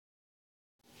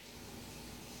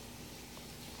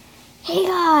Hey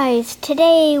guys,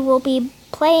 today we'll be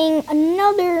playing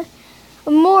more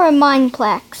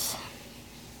Mineplex.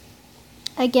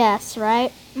 I guess,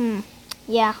 right?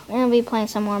 Yeah, we're gonna be playing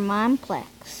some more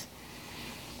Mineplex.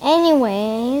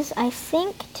 Anyways, I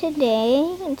think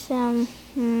today it's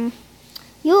you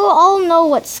all know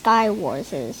what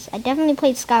Skywars is. I definitely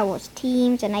played Skywars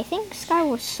Teams and I think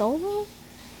Skywars Solo.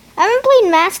 I haven't played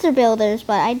Master Builders,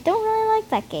 but I don't really like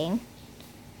that game.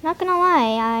 Not gonna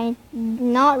lie,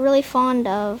 I'm not really fond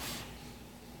of...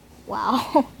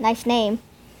 Wow, nice name.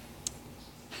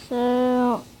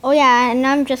 So, oh yeah, and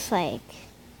I'm just like...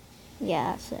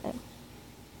 Yeah, so...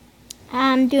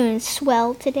 I'm doing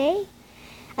swell today.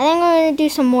 I think I'm gonna do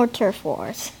some more Turf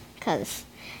Wars. Because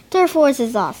Turf Wars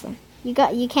is awesome. You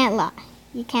can't lie.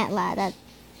 You can't lie. That...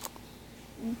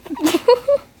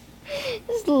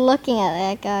 Just looking at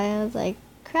that guy, I was like,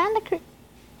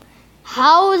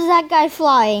 how is that guy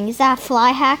flying? Is that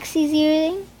fly hacks he's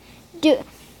using?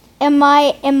 Am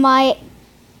I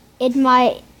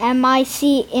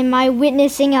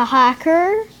witnessing a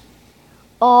hacker?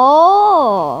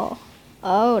 Oh,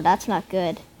 that's not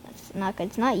good. That's not good.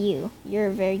 It's not you. You're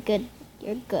very good.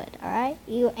 You're good. All right.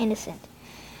 You innocent.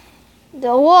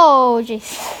 Whoa,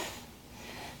 jeez.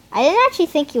 I didn't actually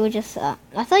think you would just. I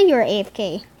thought you were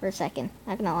AFK for a second.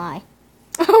 Not gonna lie.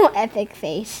 Oh, epic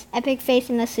face. Epic face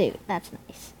in the suit. That's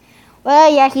nice.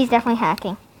 Well, yeah, he's definitely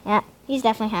hacking. Yeah, he's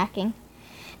definitely hacking.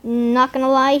 Not gonna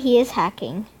lie, he is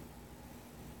hacking.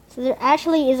 So there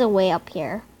actually is a way up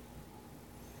here.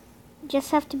 You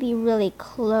just have to be really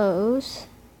close.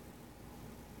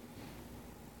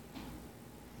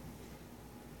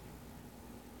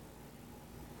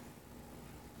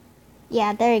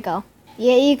 Yeah, there you go.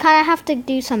 Yeah, you kind of have to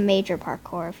do some major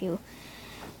parkour if you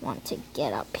want to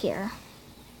get up here.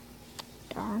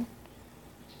 Darn.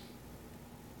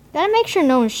 Gotta make sure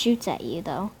no one shoots at you,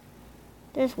 though.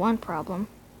 There's one problem,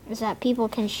 is that people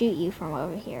can shoot you from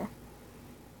over here.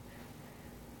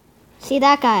 See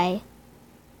that guy?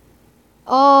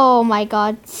 Oh my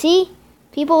god. See?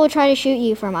 People will try to shoot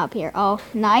you from up here. Oh,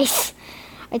 nice.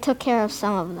 I took care of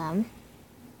some of them.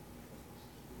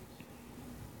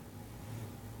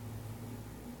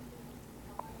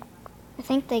 I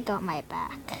think they got my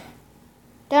back.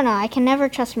 Don't know, I can never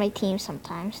trust my team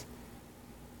sometimes.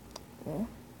 Oh.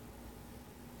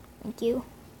 Thank you.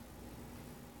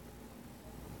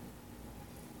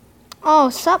 Oh,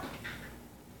 sup?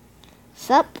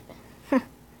 Sup?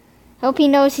 Hope he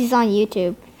knows he's on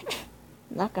YouTube.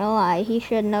 Not gonna lie, he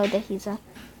should know that he's a...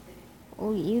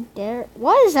 Oh, you dare...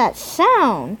 What is that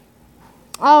sound?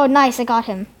 Oh, nice, I got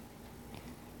him.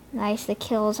 Nice, the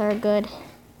kills are good.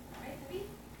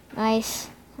 Nice.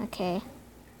 Okay.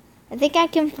 I think I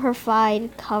can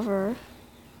provide cover.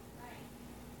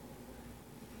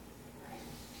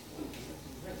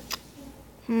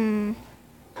 I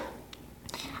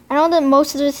know that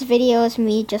most of this video is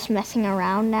me just messing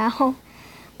around now,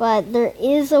 but there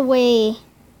is a way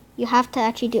you have to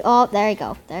actually do. Oh, there you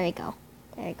go. There you go.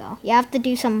 There you go. You have to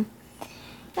do some. You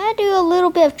gotta do a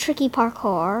little bit of tricky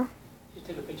parkour. You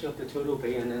take a picture of the Turtle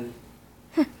Bay and then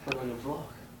put it on your vlog.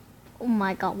 Oh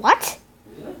my god! What?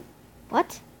 Yeah.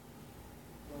 What?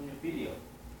 On your video.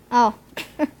 Oh.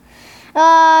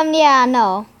 Yeah,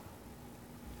 no.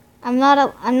 I'm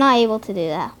not able to do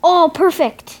that. Oh,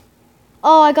 perfect.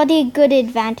 Oh, I got the good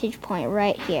advantage point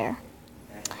right here.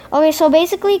 Okay, so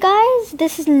basically, guys,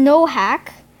 this is no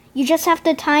hack. You just have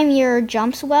to time your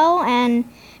jumps well and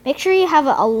make sure you have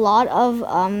a lot of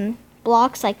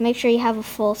blocks. Like, make sure you have a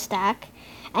full stack,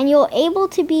 and you'll able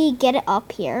to get it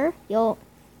up here. You'll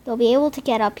be able to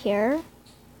get up here.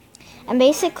 And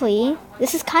basically,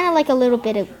 this is kind of like a little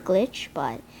bit of glitch,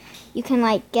 but you can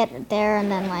like get there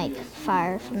and then like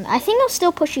fire from there. I think it'll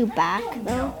still push you back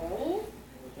though.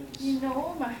 You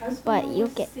know, my husband but you'll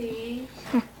get say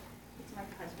it's my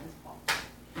husband's fault.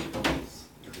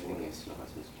 Totally, it's my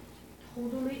husband's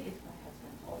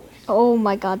fault. Oh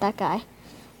my god, that guy.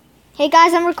 Hey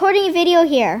guys, I'm recording a video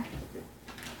here.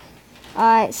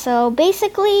 Alright, so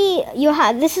basically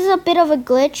this is a bit of a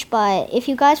glitch, but if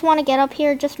you guys want to get up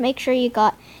here, just make sure you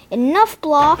got enough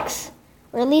blocks,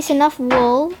 or at least enough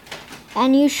wool,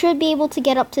 and you should be able to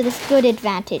get up to this good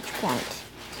advantage point.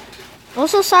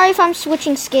 Also, sorry if I'm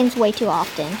switching skins way too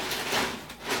often.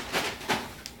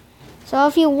 So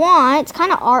if you want, it's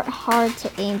kind of hard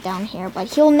to aim down here, but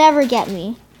he'll never get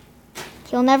me.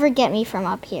 He'll never get me from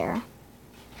up here.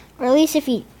 Or at least if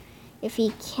he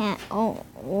can't.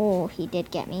 Oh, he did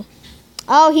get me.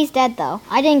 Oh, he's dead though.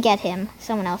 I didn't get him.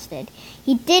 Someone else did.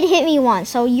 He did hit me once.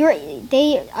 So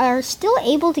they are still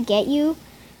able to get you.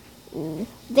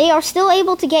 They are still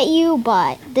able to get you,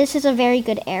 but this is a very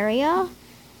good area.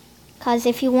 Cause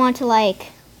if you want to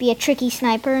like be a tricky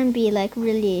sniper and be like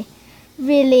really,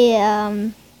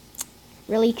 really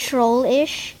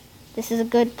troll-ish, this is a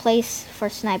good place for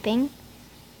sniping.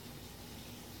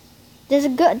 There's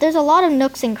a lot of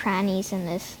nooks and crannies in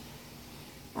this.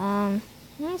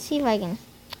 Let's see if I can.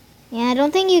 Yeah, I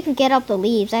don't think you can get up the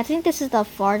leaves. I think this is the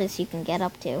farthest you can get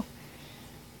up to.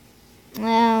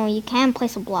 Well, you can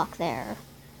place a block there.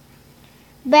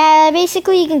 But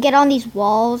basically, you can get on these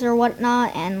walls or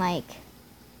whatnot, and like,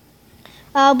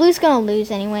 blue's gonna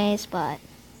lose anyways. But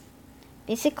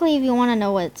basically, if you want to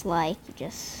know what it's like, you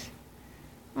just,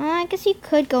 I guess you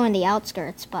could go in the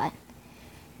outskirts, but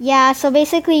yeah. So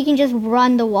basically, you can just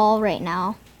run the wall right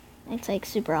now. It's like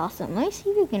super awesome. Let me see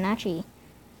if you can actually.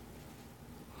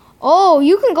 Oh,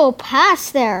 you can go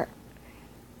past there.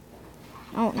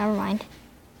 Oh, never mind.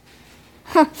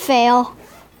 Fail.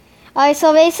 Alright,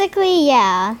 so basically,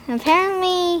 yeah.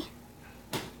 Apparently.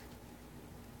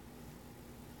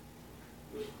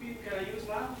 Which speed can I use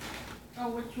now? Oh,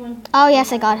 which one? Oh,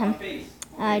 yes, I got him. Face.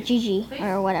 GG,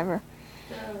 or whatever.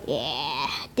 Yeah,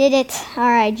 did it.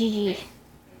 Alright, GG.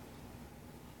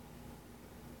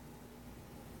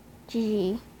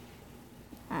 GG.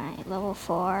 Alright, level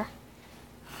 4.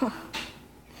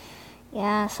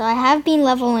 Yeah, so I have been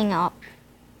leveling up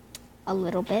a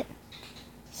little bit.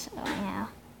 So, yeah.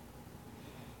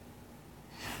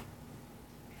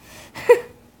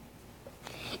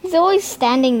 He's always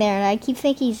standing there, and I keep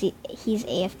thinking he's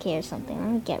AFK or something. Let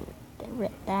me get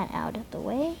that out of the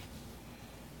way.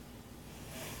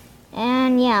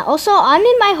 And yeah, also I'm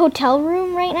in my hotel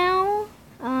room right now.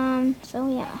 So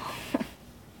yeah.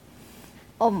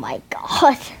 Oh my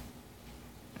god.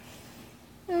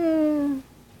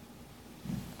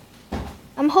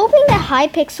 I'm hoping that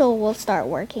Hypixel will start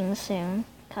working soon,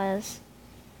 cause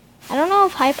I don't know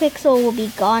if Hypixel will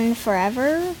be gone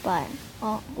forever, but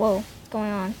oh, whoa, what's going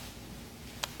on?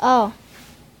 Oh.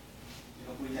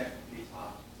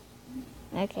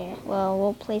 Okay, well,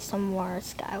 we'll play some more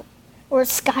Sky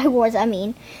Wars, I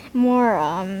mean,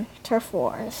 more Turf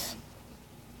Wars.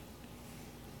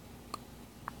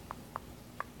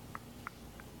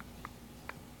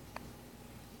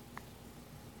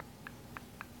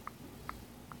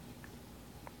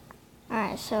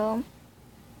 Alright, so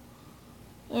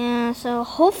yeah, so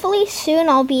hopefully soon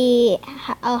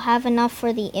I'll have enough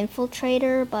for the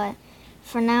infiltrator, but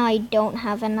for now I don't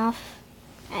have enough.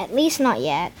 At least not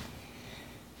yet.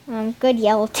 Good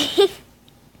yellow team.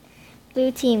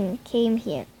 Blue team came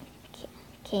here.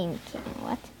 Came,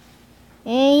 what?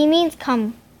 He means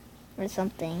come or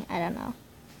something. I don't know.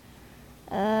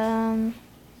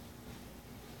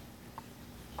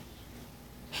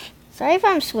 Sorry if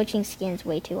I'm switching skins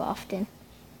way too often.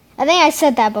 I think I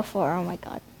said that before, oh my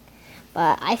god.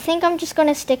 But I think I'm just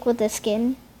gonna stick with this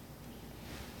skin.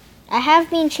 I have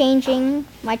been changing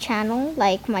my channel,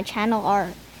 like my channel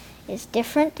art is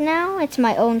different now. It's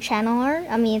my own channel art.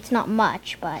 I mean, it's not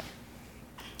much, but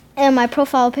and my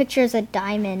profile picture is a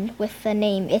diamond with the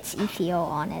name It's Ethio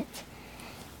on it.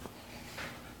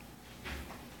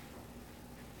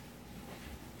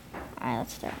 Alright,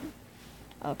 let's start.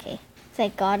 Okay.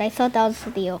 Thank God, I thought that was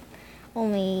the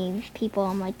only people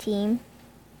on my team.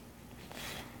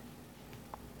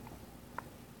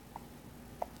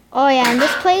 Oh yeah, in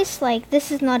this place, like, this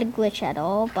is not a glitch at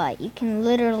all, but you can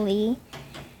literally,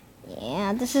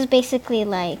 yeah, this is basically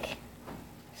like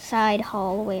side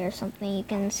hallway or something. You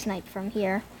can snipe from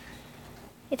here.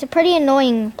 It's a pretty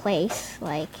annoying place,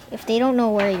 like, if they don't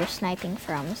know where you're sniping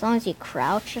from, as long as you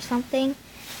crouch or something.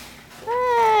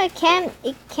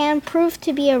 It can prove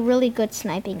to be a really good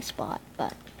sniping spot,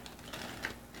 but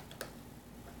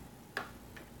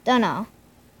don't know.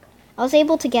 I was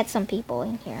able to get some people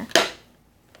in here.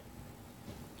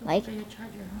 Like,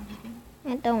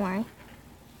 don't worry.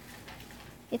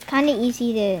 It's kind of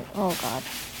easy to. Oh god.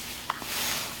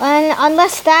 And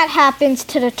unless that happens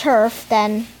to the turf,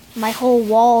 then my whole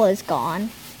wall is gone.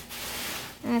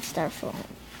 Let's start from.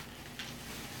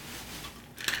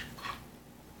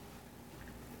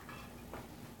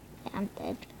 I'm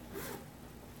dead.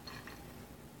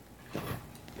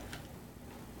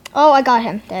 Oh, I got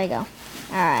him. There you go.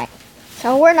 Alright.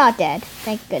 So we're not dead.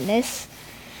 Thank goodness.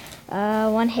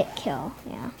 One hit kill.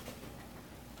 Yeah.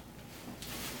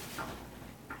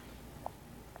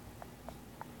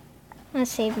 I'm gonna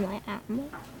save my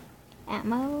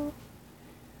ammo.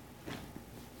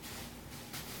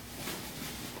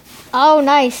 Oh,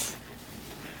 nice.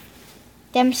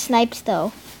 Them snipes,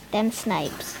 though. Them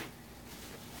snipes.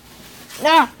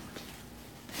 Ah!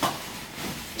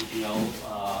 Did you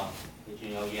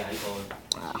know, yeah, I go.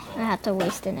 Oh, I have to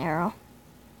waste an arrow.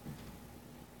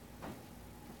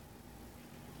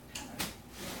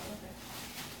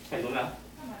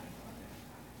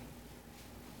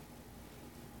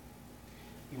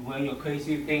 wearing your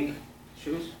crazy pink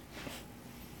shoes?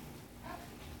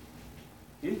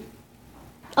 You?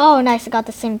 Oh, nice. I got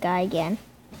the same guy again.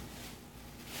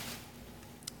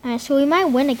 Alright, so we might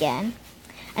win again.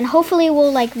 And hopefully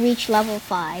we'll like reach level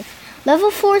 5. Level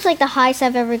 4 is like the highest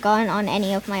I've ever gotten on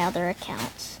any of my other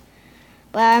accounts.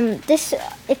 But it's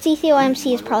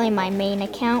EthioMC is probably my main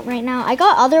account right now. I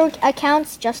got other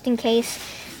accounts just in case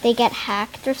they get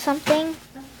hacked or something.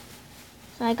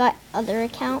 So I got other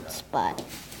accounts, but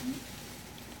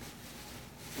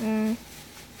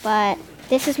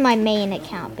this is my main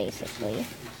account basically.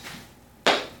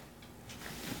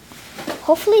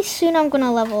 Hopefully soon I'm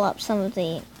gonna level up some of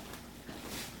the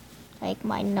like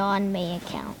my non-main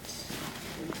accounts.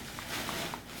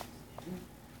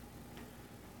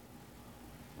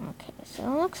 Okay, so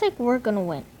it looks like we're gonna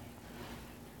win.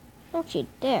 Don't you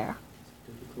dare.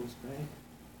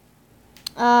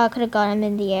 Could have got him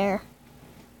in the air.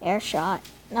 Air shot.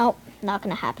 Nope, not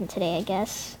gonna happen today, I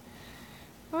guess.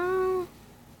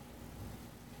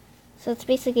 So it's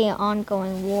basically an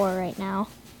ongoing war right now.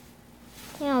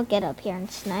 I think I'll get up here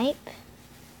and snipe.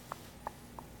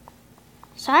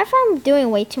 Sorry if I'm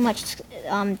doing way too much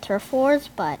turf wars,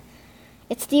 but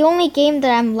it's the only game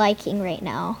that I'm liking right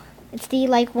now. It's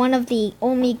one of the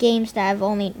only games that I've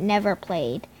only never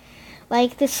played.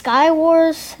 Like the Sky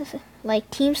Wars,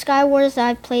 like Team Sky Wars that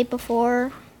I've played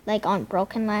before, like on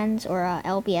Broken Lands or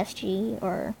LBSG,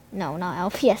 or no,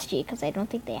 not LBSG because I don't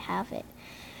think they have it.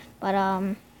 But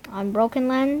on Broken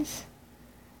Lands,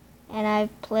 and I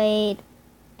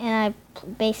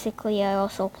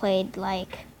also played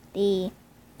like the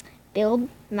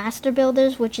Master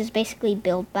Builders, which is basically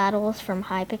build battles from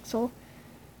Hypixel.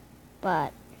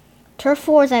 But Turf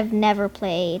Wars I've never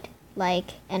played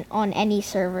on any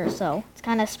server, so it's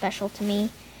kind of special to me.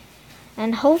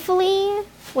 And hopefully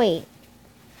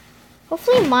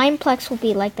Mineplex will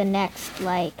be like the next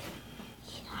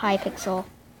Hypixel.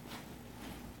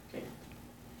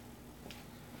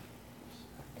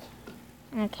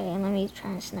 Okay, let me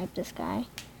try and snipe this guy.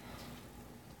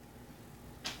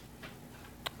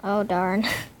 Oh darn.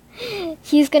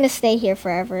 He's gonna stay here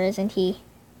forever, isn't he?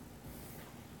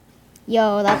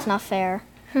 Yo, that's not fair.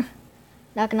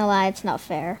 Not gonna lie, it's not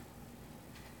fair.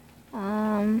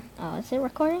 Oh, is it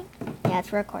recording? Yeah,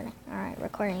 it's recording. Alright,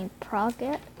 recording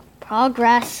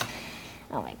progress.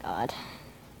 Oh my god.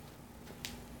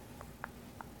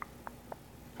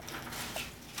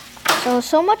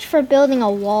 So much for building a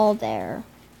wall there.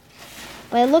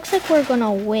 But it looks like we're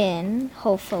gonna win,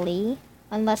 hopefully.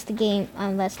 Unless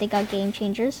they got game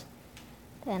changers.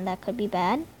 Then that could be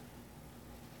bad.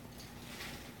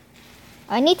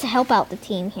 I need to help out the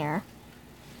team here.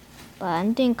 But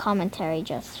I'm doing commentary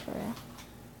just for...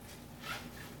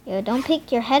 Yo, don't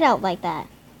pick your head out like that.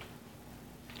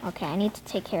 Okay, I need to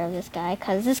take care of this guy,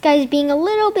 because this guy's being a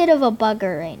little bit of a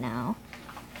bugger right now.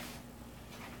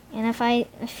 And I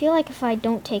feel like if I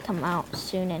don't take him out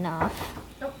soon enough...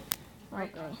 Okay.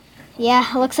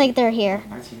 Yeah, looks like they're here.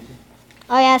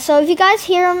 Oh yeah, so if you guys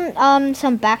hear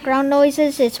some background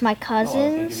noises, it's my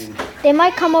cousins. They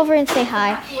might come over and say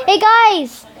hi. Hey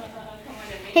guys!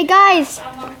 Hey guys!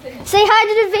 Say hi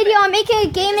to the video. I'm making a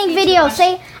gaming video.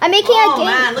 I'm making a game. Oh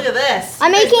man, look at this.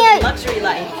 I'm making a luxury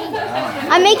life.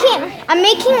 I'm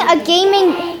making a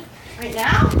gaming. Right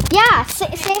now? Yeah.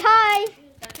 Say hi.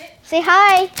 Say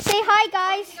hi. Say hi,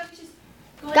 guys.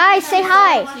 Guys, say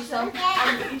hi.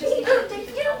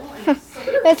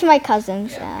 That's my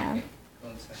cousins.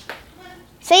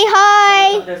 Say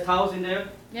hi. There's towels in there.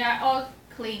 Yeah, all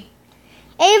clean.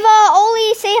 Ava,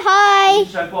 Oli, say hi.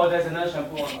 Shampoo, there's another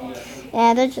shampoo on here.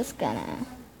 Yeah, they're just gonna...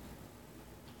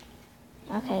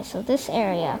 Okay, so this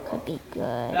area could be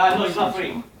good. No, it's not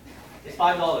free. It's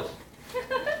 $5.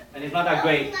 And it's not that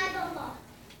great.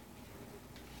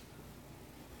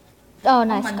 Oh,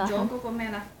 nice, got him.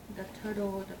 The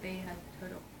turtle, the bay had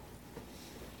turtle.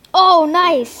 Oh,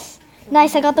 nice.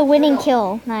 Nice, I got the winning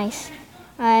kill. Nice.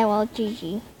 Alright, well,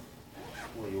 GG.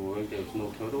 Well, you worried there's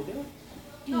no turtle there?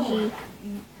 GG.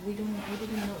 We didn't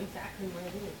know exactly where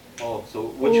it is. Oh, so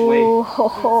which way?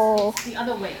 Oh. It's the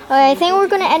other way. Alright, I think we're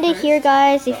gonna end it here,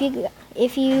 guys. If you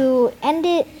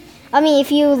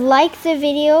like the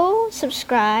video,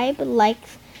 subscribe, like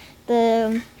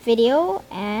the video,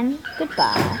 and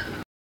goodbye.